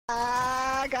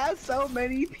got so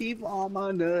many people on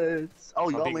my nuts. Oh,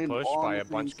 y'all being pushed by a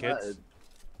bunch of kids.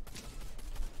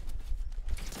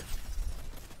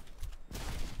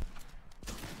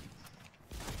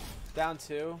 Down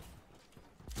 2.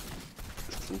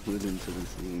 Into the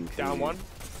scene. Down 1.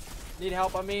 Need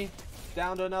help on me.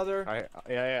 Down to another.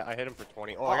 Yeah, I hit him for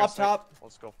 20. Oh, up top.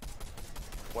 Let's go.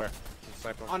 Where?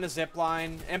 On the zip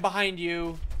line and behind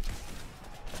you.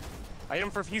 I hit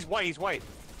him for. He's white.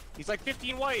 He's like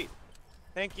 15 white.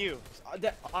 Thank you.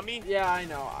 On me? Yeah, I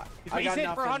know. He's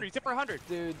hitting for 100. He's hit for 100.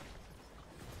 Dude.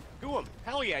 Goo him.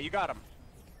 Hell yeah, you got him.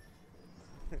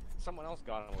 Someone else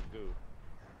got him with goo.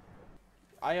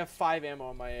 I have 5 ammo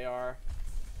on my AR.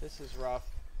 This is rough.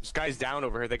 This guy's down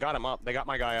over here. They got him up. They got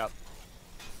my guy up.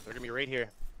 They're gonna be right here.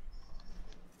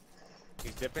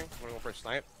 He's dipping. I'm gonna go for a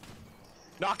snipe.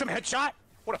 Knocked him. Headshot.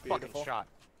 What a fucking shot.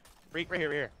 Right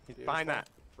here. He's behind that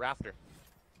rafter.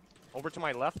 Over to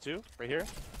my left too. Right here.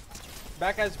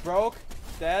 Back guy's broke.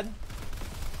 Dead.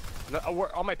 No,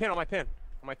 on my pin.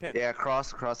 Yeah,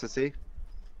 across the sea.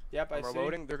 Yep, I see.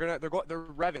 Reloading. They're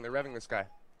revving this guy.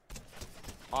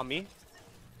 On me.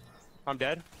 I'm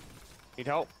dead. Need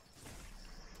help.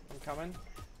 I'm coming.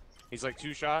 He's like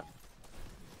 2 shot.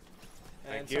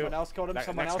 And someone else killed him.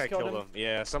 Someone else killed him.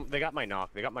 Yeah, they got my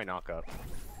knock. They got my knock up.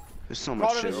 There's so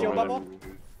much shit. Shield bubble.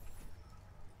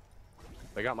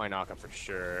 They got my knock up for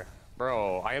sure.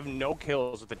 Bro, I have no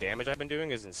kills with the damage I've been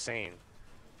doing is insane.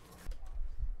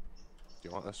 Do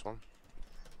you want this one?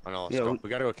 Oh no, let's go. We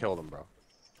gotta go kill them, bro.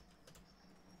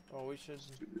 Oh, we should.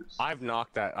 I've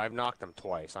knocked them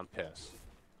twice. I'm pissed.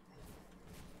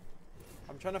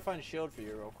 I'm trying to find a shield for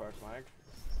you real quick, Mike.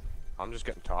 I'm just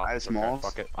getting top. I have smalls.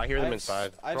 Fuck it. I hear them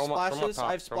inside. I have splashes.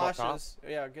 I have splashes.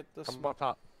 Yeah, get this. Come up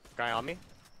top. Guy on me.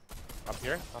 Up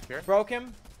here. Broke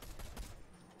him.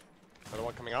 Another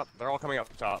one coming up. They're all coming up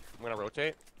top. I'm gonna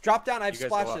rotate. Drop down. I have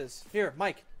splashes. Here,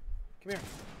 Mike. Come here.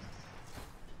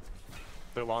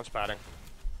 They're launch padding.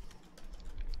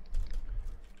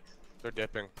 They're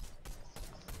dipping.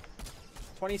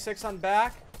 26 on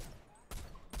back.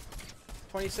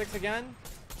 26 again.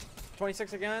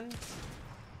 26 again.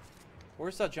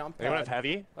 Where's the jump pad? Anyone have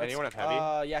heavy? Anyone have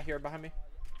heavy? Yeah, here behind me.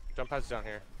 Jump pad's down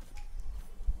here.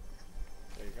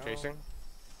 There you go. Chasing.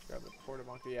 Grab the porta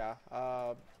monkey. Yeah.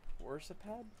 Where's the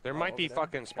pad? There might be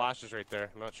fucking splashes right there.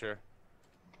 I'm not sure.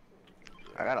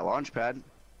 I got a launch pad.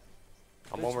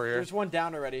 I'm over here. There's one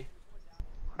down already.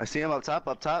 I see him up top.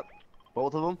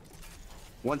 Both of them.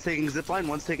 One's taking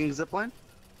zipline.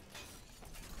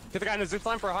 Hit the guy in the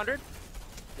zipline for 100.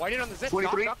 White in on the zip.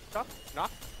 23.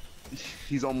 Knock.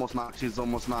 He's almost knocked.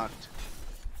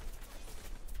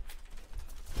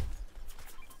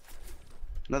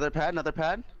 Another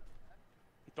pad.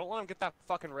 Don't let him get that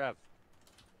fucking rev.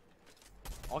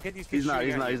 I'll get these kids. He's not.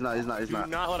 Do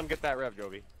not let him get that rev,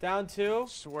 Joby. Down 2.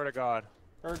 Swear to God.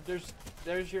 Or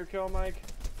there's your kill, Mike.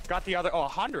 Got the other. Oh,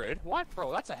 100. What,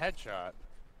 bro? That's a headshot.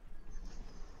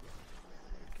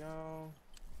 Go.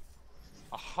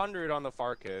 100 on the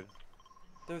far kid.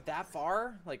 They're that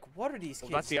far? Like, what are these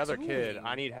kids That's the other doing? kid.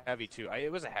 I need heavy too.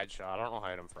 It was a headshot. I don't know how I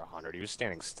hit him for 100. He was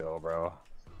standing still, bro.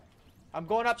 I'm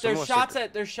going up. There's shots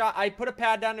at. I put a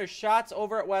pad down. There's shots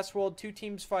over at Westworld. 2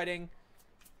 teams fighting.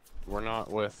 We're not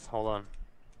with. Hold on.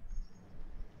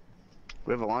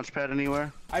 We have a launch pad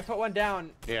anywhere? I put one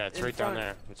down. Yeah, it's right down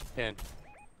there. It's pinned.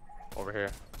 Over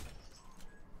here.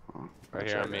 Oh, right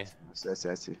here on me.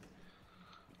 I see.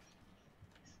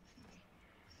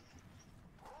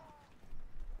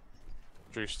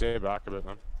 Drew, stay back a bit,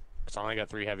 man. Cause I only got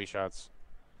 3 heavy shots.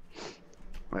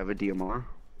 I have a DMR.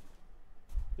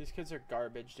 These kids are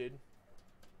garbage, dude.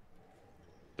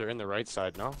 They're in the right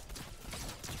side, no? I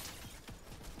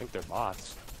think they're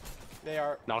bots. They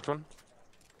are. Knocked one.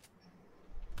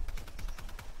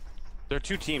 They're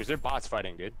 2 teams. They're bots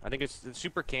fighting, dude. I think it's the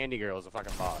Super Candy Girl is a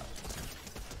fucking bot.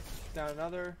 Down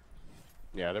another.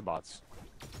 Yeah, they're bots.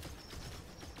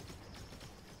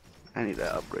 I need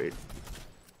to upgrade.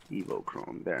 Evo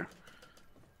Chrome there.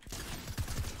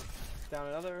 Down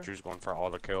another. Drew's going for all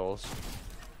the kills.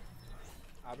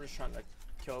 I'm just trying to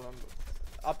kill them.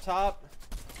 Up top.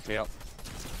 Yep.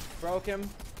 Broke him.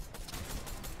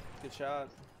 Good shot.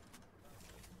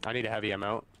 I need a heavy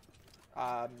amount.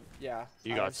 Yeah.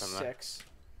 You got some 6.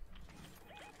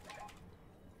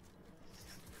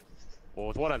 Well,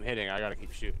 with what I'm hitting, I gotta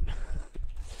keep shooting.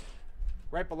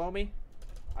 Right below me.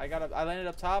 I landed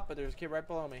up top, but there's a kid right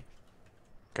below me.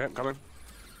 Okay, I'm coming.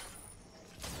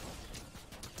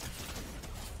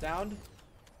 Downed.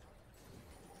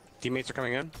 Teammates are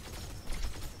coming in.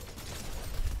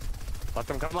 Let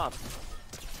them come up.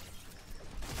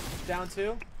 Down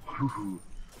 2.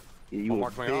 Yeah, you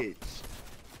a bitch.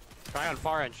 Guy on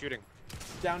far end shooting.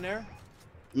 down there.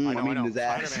 I I'm eating know. his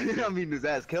ass. Spider-Man. I'm eating his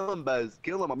ass. Kill him, Buzz.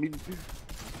 Kill him.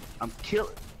 I'm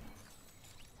killing.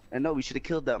 And no, we should have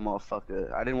killed that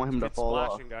motherfucker. I didn't want him to It's fall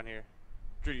off. splashing down here.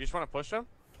 Drew, you just want to push him?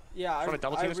 Yeah, Just I want to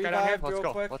double team this guy down here? revived Let's real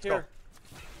go. quick. Let's Here. go.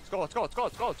 Let's go. Let's go. Let's go.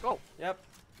 Let's go. Let's go. Yep.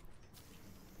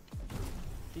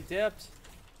 He dipped.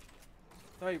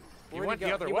 No, where'd went he go?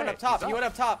 the other He way. went up top. He's He up. went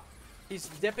up top. He's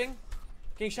dipping.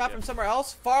 Getting shot Yeah. from somewhere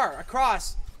else. Far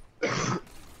across.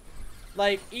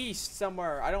 Like east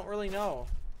somewhere. I don't really know.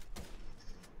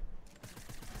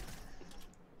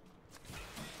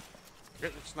 We're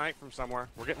getting sniped from somewhere.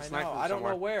 We're getting I sniped know. from I don't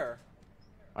somewhere. know where.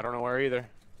 I don't know where either.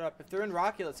 If they're in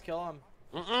Rocky, let's kill them.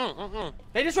 Mm-mm.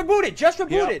 They just rebooted. Just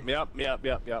rebooted.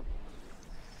 Yep.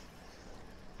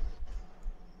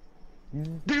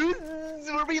 Dude,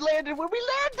 where we landed?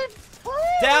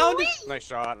 Down. Nice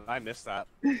shot. I missed that.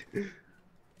 I'm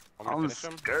gonna I'm finish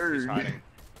him. scared. He's hiding.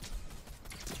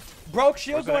 Broke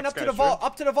shield Where's the going next up to guy, the vault. Drew?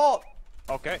 Up to the vault.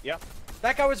 Okay, yep.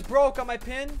 That guy was broke on my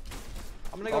pin.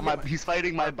 I'm gonna go Oh, get he's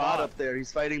fighting my bot up there.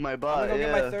 He's fighting my I'm bot. gonna go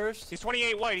Yeah. get my thirst. He's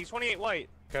 28 white. He's 28 white.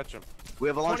 Catch him. We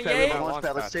have a launch pad. We have a 28? launch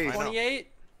pad. Let's I chase. know.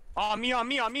 28. Oh, on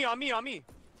me.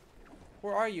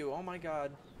 Where are you? Oh my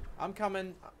god. I'm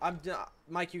coming.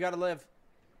 Mike, you gotta live.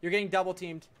 You're getting double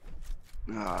teamed.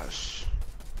 Gosh.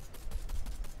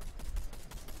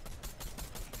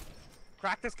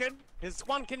 Crack this kid. His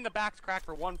one kid in the back's cracked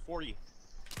for 140.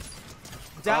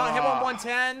 Down, hit one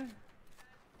 110.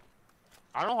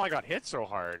 I don't know how I got hit so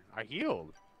hard. I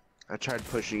healed. I tried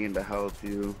pushing in to help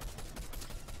you.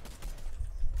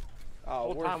 The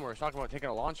Oh, whole time we were talking about taking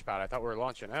a launch pad. I thought we were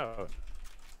launching out.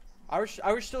 I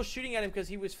was still shooting at him because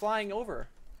he was flying over.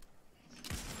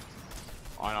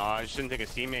 I know. I just didn't think his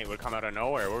teammate would come out of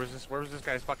nowhere. Where was this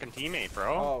guy's fucking teammate,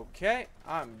 bro? Okay,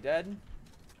 I'm dead.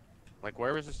 Like,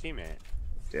 where was his teammate?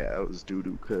 Yeah, it was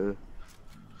doo-doo, cuh.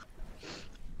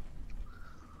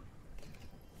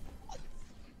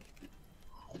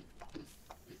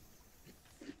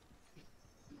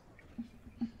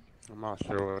 I'm not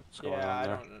sure what's going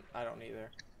Yeah, on there. I don't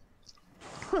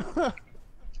either.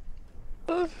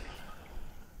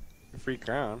 Free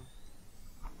crown.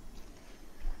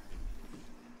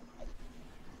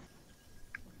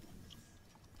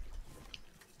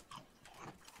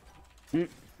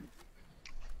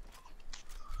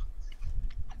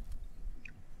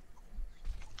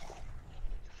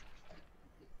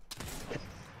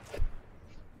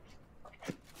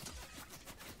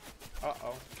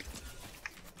 Uh-oh.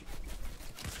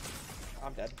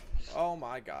 I'm dead. Oh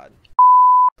my god.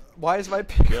 Why is my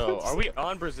ping? Yo, are we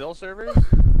on Brazil servers?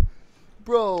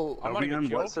 Bro, I'm Are not we even on what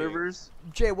joking. servers?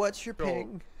 Jay, what's your Bro,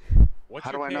 ping? What's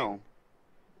How your do I ping, know?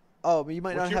 Oh, but you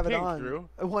might What's not your have ping, it on. Drew?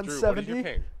 A Drew, what is 170? your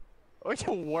ping?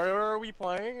 Okay, where are we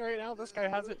playing right now? This guy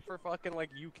has it for fucking like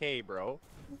UK, bro.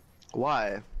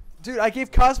 Why? Dude, I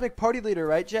gave Cosmic Party Leader,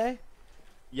 right, Jay?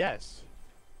 Yes.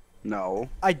 No.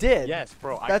 I did. Yes,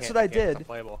 bro. That's what I It's did.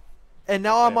 unplayable. And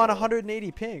now I'm on Unplayable.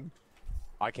 180 ping.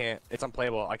 I can't. It's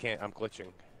unplayable. I can't. I'm glitching.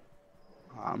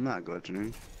 I'm not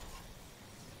glitching.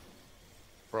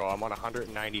 Bro, I'm on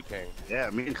 190 ping. Yeah,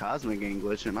 me and Cosmic ain't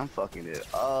glitching. I'm fucking it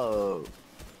up.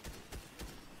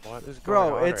 What is going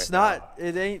Bro, on it's right not,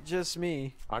 it ain't just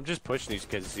me. now? I'm just pushing these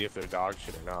kids to see if they're dog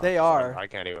shit or not. They 'cause are. I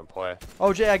can't even play.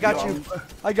 Oh, Jay, I got Yo. you.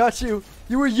 I got you.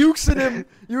 You were ukesing him.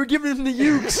 You were giving him the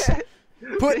ukes.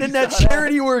 Putting in that Saw that.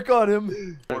 charity work on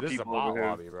him. Bro, More this is a people bot over here.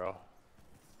 lobby, bro.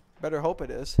 Better hope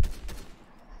it is.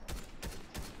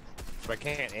 So I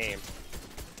can't aim.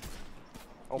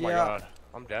 Oh my Yeah. god.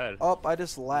 I'm dead. Oh, I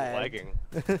just I'm lagged. lagging.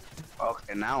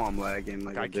 Okay, now I'm lagging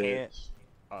like I a can't. bitch.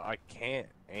 I can't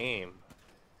aim.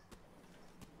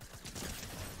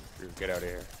 Dude, get out of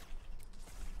here.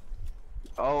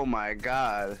 Oh my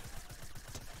god.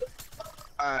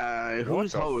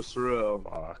 Who's the host, bro?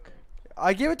 Fuck.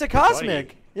 I gave it to buddy.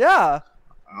 Cosmic. Yeah.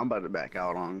 I'm about to back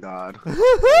out on God. this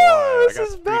I got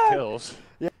is 3 bad. kills.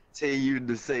 Tell you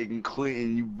to say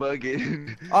clean, you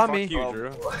bugging. On Fuck me. you, Oh, Drew.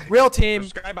 boy. Real team.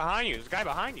 There's a guy behind you. There's a guy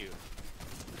behind you.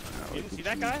 You didn't see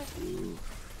that guy?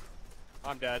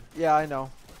 I'm dead. Yeah, I know.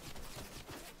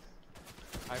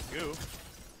 I have goo.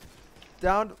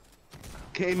 Down.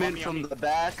 Came in On me, on from me. the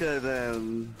back of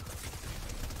them.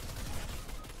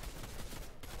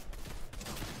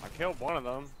 I killed one of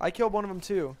them. I killed one of them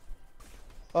too.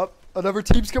 Up. Another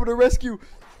team's coming to rescue.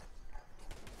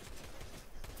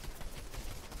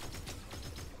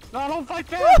 No, don't fight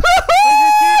that!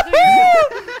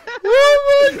 Oh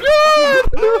my god!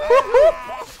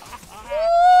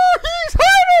 He's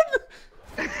hiding!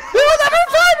 He was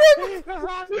hiding! The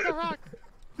rock, the rock!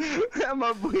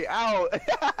 My boy out.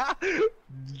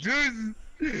 Just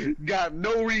got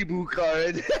no reboot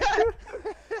card.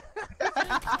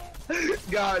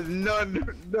 God,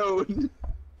 none. No.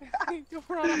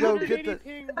 We're on Yo, 180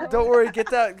 ping, bro. Don't worry, get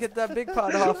that big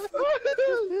pot off.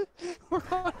 We're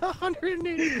on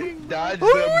 180 ping, bro. Dodge Oh,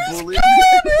 the he's bullet.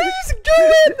 good! He's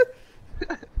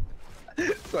good!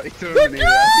 It's like Go! Terminator.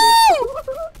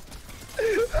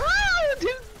 Ah,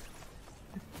 dude.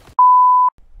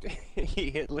 He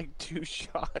hit like 2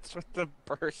 shots with the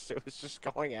burst. It was just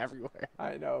going everywhere.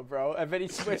 I know, bro. And then he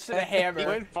switched to the He hammer.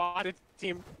 went and fought a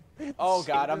team. Oh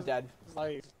god, I'm Saved dead. his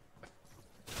life.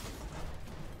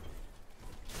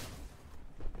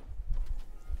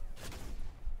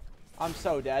 I'm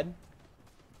so dead.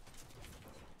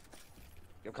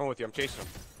 I'm coming with you. I'm chasing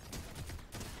him.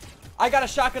 I got a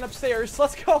shotgun upstairs.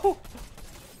 Let's go.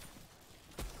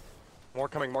 More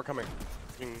coming. More coming.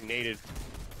 Being naded.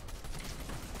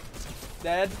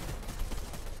 Dead.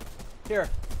 Here.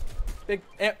 Big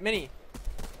mini.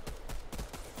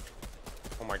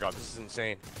 Oh my god, this is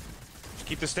insane. Just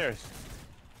keep the stairs.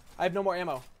 I have no more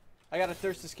ammo. I got a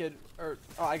Thirstus kid. Or,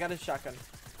 oh, I got a shotgun.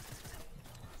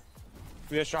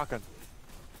 Give me a shotgun.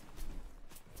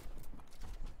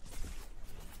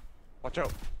 Watch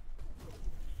out.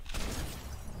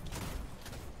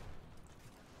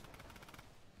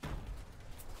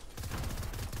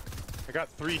 I got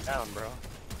 3 down, bro.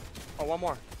 Oh, one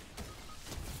more.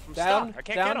 I'm Down, stuck. I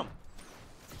can't down. get him.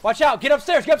 Watch out. Get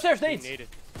upstairs. Get upstairs, Being Nate. naded.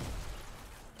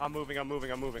 I'm moving. I'm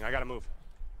moving. I'm moving. I gotta move.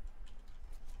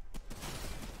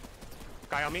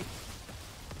 Guy on me.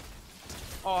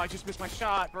 Oh, I just missed my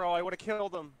shot, bro. I would have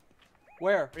killed him.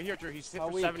 Where? Right here, Drew. He's hit How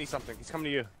for weak? 70 something. He's coming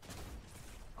to you.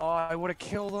 Oh, I would have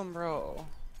killed him, bro.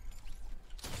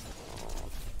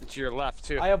 To your left,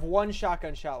 too. I have 1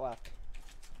 shotgun shot left.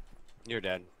 You're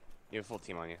dead. You have a full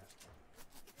team on you.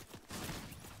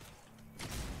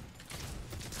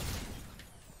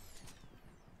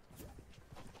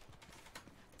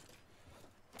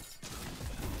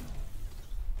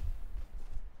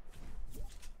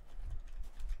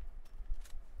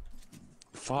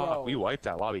 Fuck, Bro. we wiped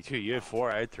that lobby too. You had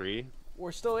 4, I had 3.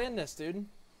 We're still in this, dude.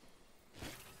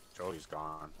 Joey's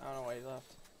gone. I don't know why he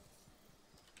left.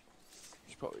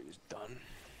 He's probably just done.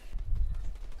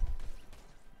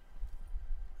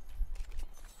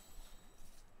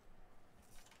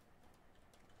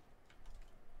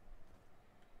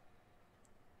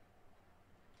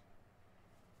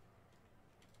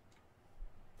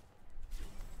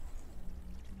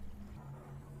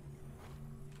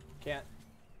 Can't.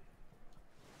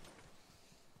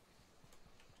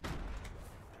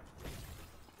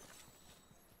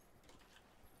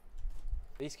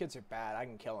 These kids are bad. I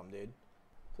can kill them, dude.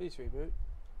 Please reboot.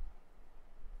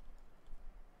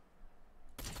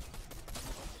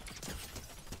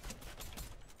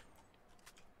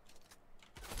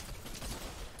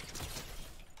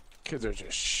 Kids are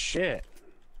just shit.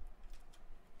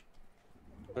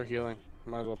 They're healing.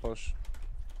 Might as well push.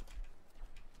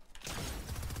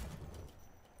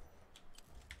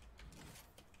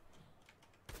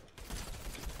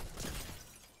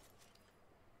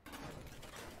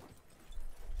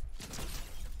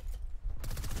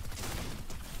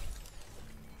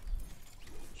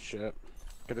 Shit.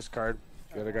 Get his card.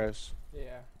 The other guys.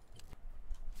 Yeah.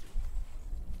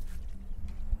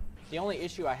 The only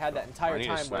issue I had that entire need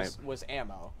a time snipe. was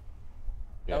ammo.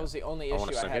 Yeah. That was the only I issue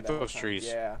wanna I snipe. had. Get that whole those time. trees.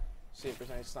 Yeah. See if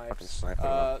there's any snipes. Fucking snipe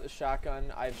them. The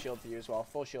shotgun. I have shield for you as well.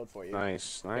 Full shield for you. Nice.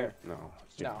 Snipe? Here. No.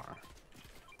 No. DMR.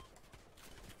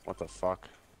 What the fuck?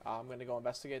 I'm gonna go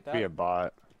investigate that. Be a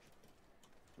bot.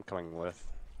 I'm coming with.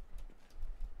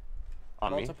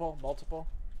 On me. Multiple.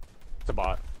 It's a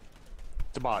bot.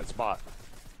 It's a bot. It's a bot.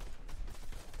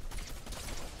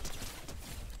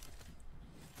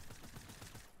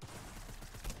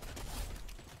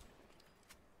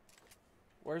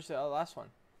 Where's the last one?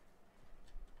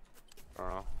 I don't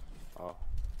know. Oh.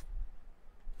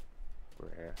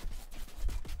 We're here.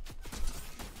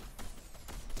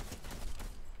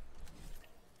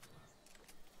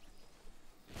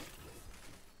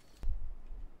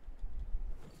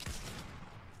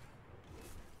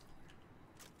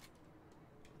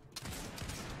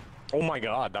 Oh my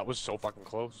god, that was so fucking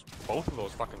close. Both of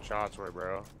those fucking shots were,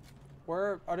 bro.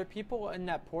 Where are there people in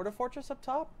that porta fortress up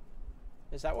top?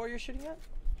 Is that where you're shooting at?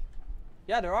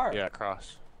 Yeah, there are. Yeah,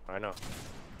 cross. I know.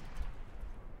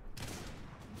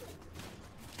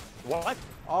 What?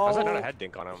 Oh, How's that not a head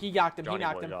dink on him? he knocked him. Johnny he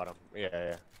knocked boy him. got him. Yeah,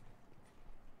 yeah.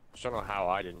 Just don't know how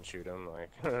I didn't shoot him.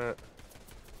 Like,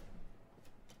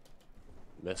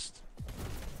 missed.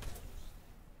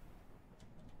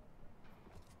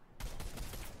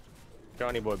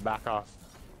 Johnny boy, back off.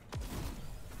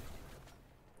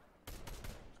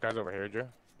 This guy's over here, Drew.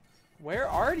 Where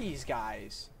are these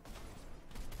guys?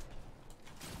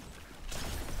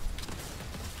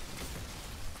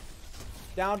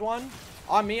 Downed one.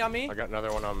 On me, on me. I got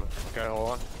another one on me. Okay, hold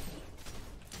on.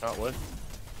 Not wood.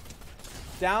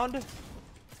 Downed.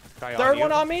 Guy Third you.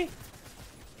 one on me.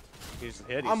 He's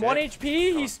hit. I'm 1 HP.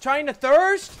 He's trying to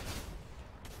thirst.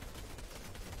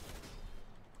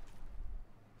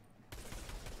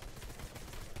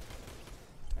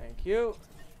 Thank you.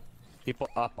 People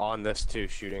up on this too,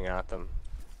 shooting at them.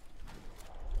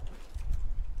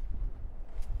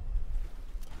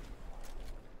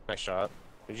 Nice shot.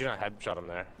 Did you not headshot him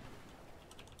there?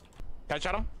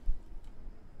 Headshot him?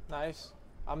 Nice.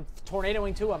 I'm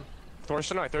tornadoing to him.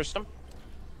 Thirsted him? I thirsted him?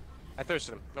 I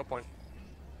thirsted him. No point.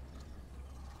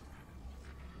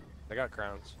 They got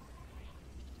crowns.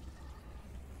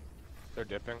 They're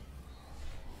dipping.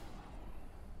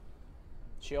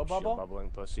 Shield bubble? Shield bubbling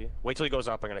pussy. Wait till he goes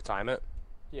up. I'm gonna time it.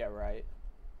 Yeah, right.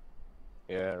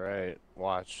 Yeah, right.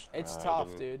 Watch. It's tough,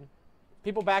 dude.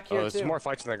 People back here there's too. more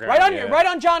fights in the ground. Right on yeah. you, right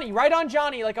on Johnny, right on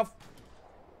Johnny, like a.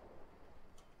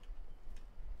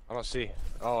 I don't see.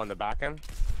 Oh, in the back end?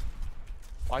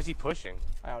 Why is he pushing?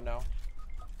 I don't know.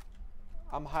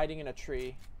 I'm hiding in a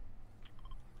tree.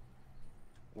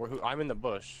 I'm in the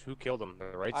bush. Who killed him?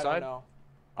 The right I side? don't know.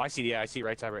 I see. Yeah, I see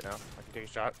right side right now. I can take a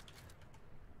shot.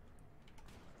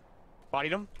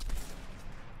 Bodied him.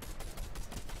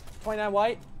 29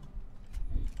 white.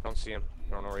 Don't see him.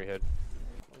 I don't know where he hid.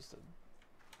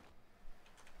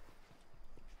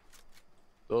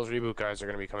 Those reboot guys are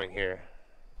gonna be coming here.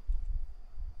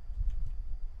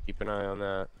 Keep an eye on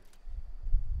that.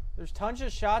 There's tons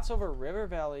of shots over River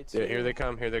Valley too. Yeah, here they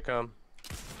come. Here they come.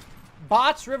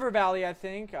 Bots River Valley, I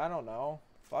think. I don't know.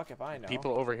 Fuck if I know.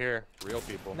 People over here. Real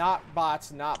people. Not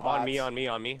bots, not bots. On me, on me,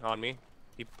 on me, on me.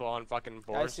 People on fucking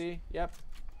boards. I see. Yep.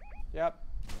 Yep.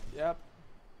 Yep.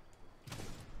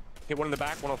 Hit one in the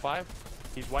back, 105.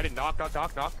 He's whited. Knock, knock,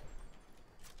 knock, knock.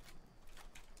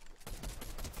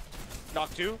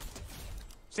 Knock two.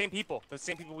 Same people. The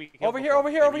same people we killed Over here, before. over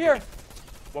here, over here.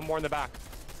 One more in the back.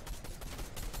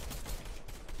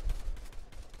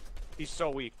 He's so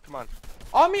weak. Come on.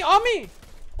 On me, on me.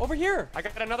 Over here. I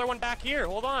got another one back here.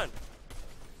 Hold on.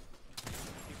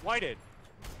 He's whited.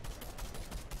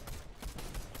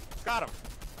 Got him.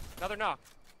 Another knock.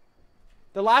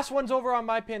 The last one's over on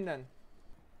my pin then.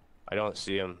 I don't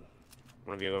see him.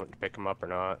 One of you going to pick him up or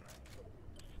not?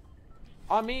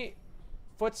 On me.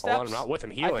 Footsteps. Hold on, I'm not with him.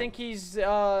 Healing. I think he's.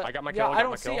 I got my kill. Yeah, I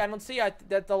don't see. I don't see.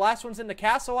 That the last one's in the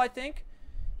castle. I think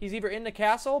he's either in the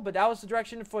castle, but that was the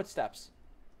direction of footsteps.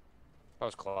 That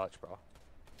was clutch, bro.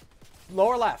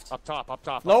 Lower left. Up top, up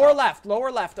top. Lower up top. left.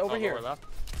 Lower left. Over here. Lower left.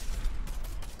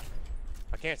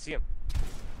 I can't see him.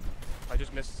 I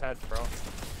just missed his head, bro.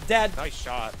 Dead. Nice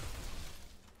shot.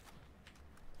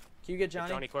 Can you get Johnny?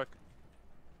 Get Johnny, quick.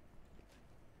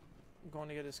 I'm going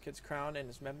to get his kid's crown and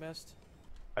his med mist.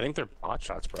 I think they're bot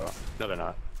shots, bro. No, they're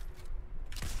not.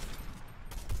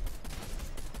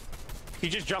 He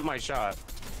just jumped my shot.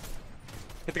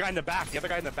 Hit the guy in the back. The other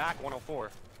guy in the back, 104.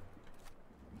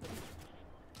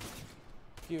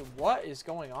 Dude, what is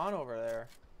going on over there?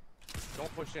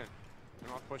 Don't push in. They're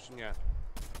not pushing yet.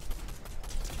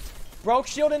 Broke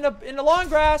shield in the long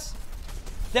grass.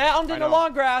 Downed in the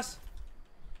long grass.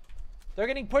 They're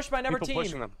getting pushed by another team.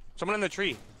 Pushing them. Someone in the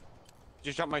tree.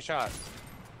 Just jumped my shot.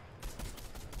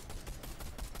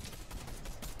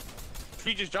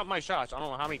 Tree just jumped my shots. I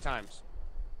don't know how many times.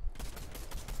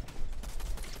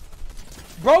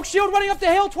 Broke shield running up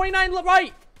the hill. 29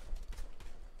 right.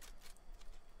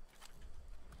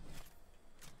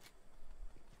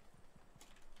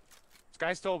 This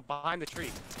guy's still behind the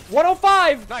tree.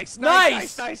 105. Nice, nice,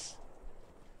 nice, nice.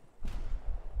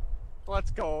 Let's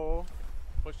go.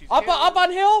 Push these up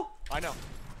on hill. I know.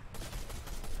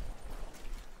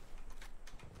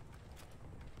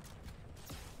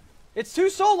 It's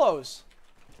two solos.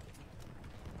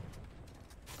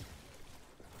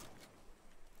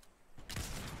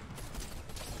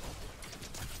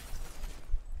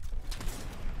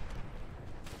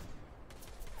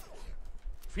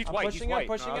 He's I'm white, pushing he's him, white.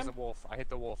 pushing No, that was him. a wolf. I hit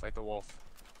the wolf, I hit the wolf.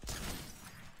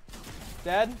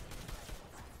 Dead.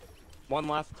 One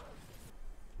left.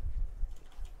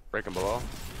 Breaking below.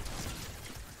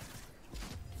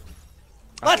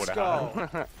 Let's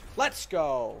go. Let's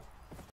go.